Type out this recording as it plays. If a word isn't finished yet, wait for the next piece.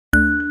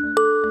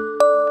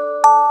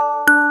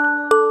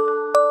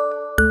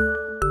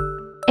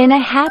In a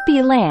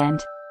happy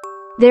land,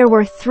 there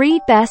were three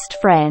best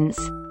friends: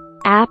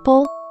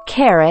 Apple,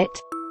 Carrot,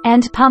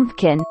 and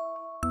Pumpkin.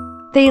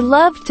 They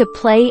loved to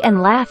play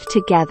and laugh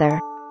together.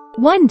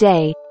 One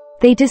day,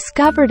 they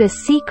discovered a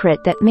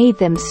secret that made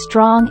them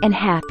strong and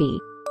happy.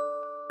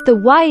 The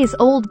wise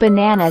old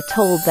banana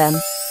told them,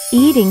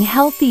 "Eating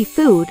healthy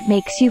food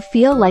makes you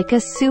feel like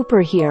a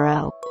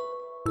superhero."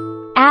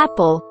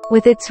 Apple,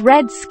 with its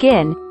red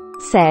skin,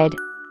 said,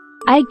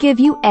 "I give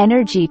you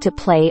energy to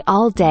play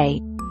all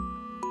day."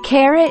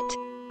 Carrot,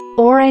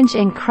 orange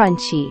and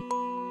crunchy,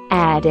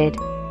 added,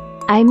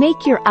 "I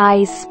make your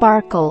eyes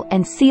sparkle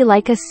and see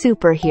like a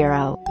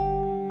superhero."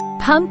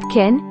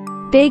 Pumpkin,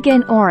 big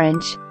and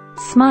orange,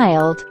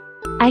 smiled,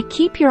 "I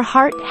keep your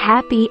heart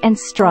happy and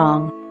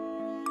strong."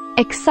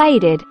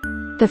 Excited,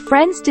 the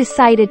friends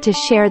decided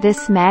to share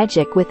this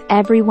magic with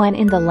everyone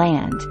in the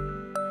land.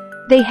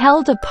 They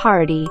held a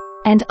party,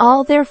 and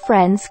all their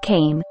friends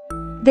came.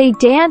 They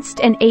danced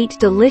and ate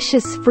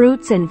delicious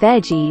fruits and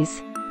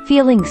veggies,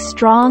 feeling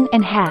strong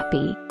and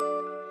happy.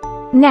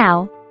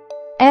 Now,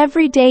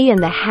 every day in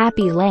the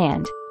happy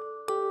land,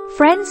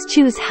 friends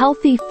choose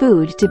healthy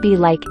food to be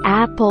like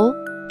Apple,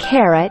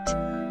 Carrot,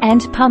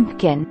 and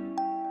Pumpkin.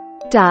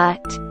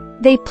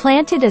 They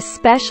planted a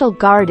special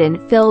garden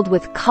filled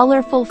with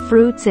colorful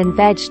fruits and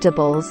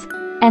vegetables,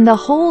 and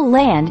the whole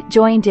land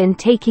joined in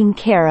taking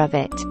care of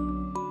it.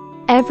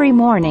 Every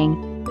morning,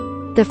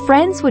 the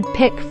friends would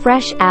pick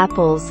fresh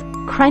apples,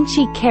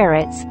 crunchy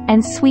carrots,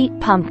 and sweet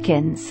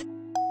pumpkins.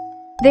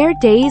 Their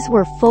days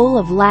were full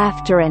of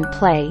laughter and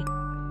play,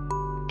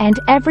 and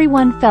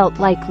everyone felt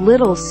like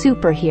little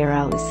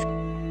superheroes.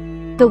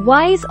 The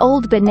wise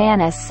old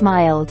banana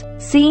smiled,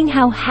 seeing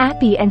how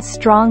happy and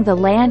strong the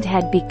land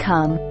had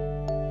become.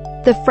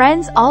 The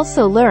friends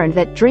also learned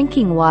that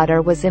drinking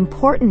water was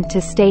important to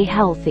stay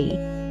healthy.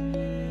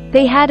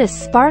 They had a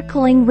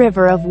sparkling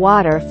river of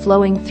water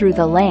flowing through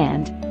the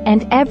land,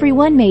 and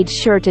everyone made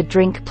sure to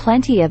drink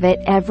plenty of it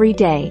every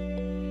day.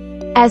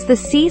 As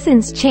the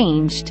seasons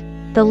changed,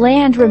 the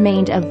land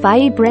remained a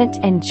vibrant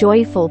and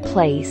joyful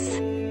place.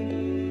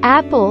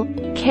 Apple,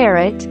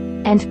 Carrot,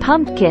 and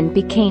Pumpkin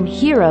became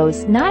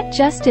heroes not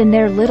just in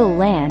their little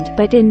land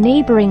but in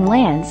neighboring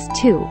lands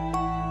too.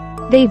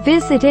 They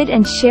visited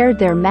and shared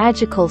their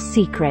magical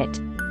secret,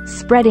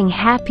 spreading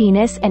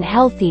happiness and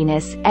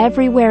healthiness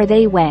everywhere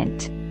they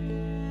went.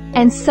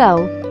 And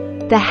so,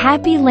 the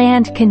happy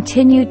land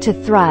continued to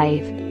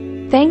thrive,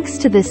 thanks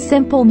to the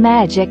simple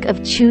magic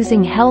of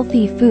choosing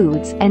healthy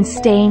foods and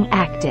staying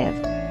active.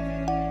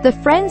 The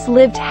friends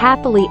lived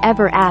happily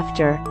ever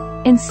after,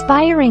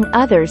 inspiring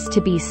others to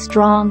be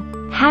strong,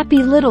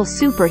 happy little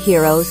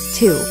superheroes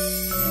too.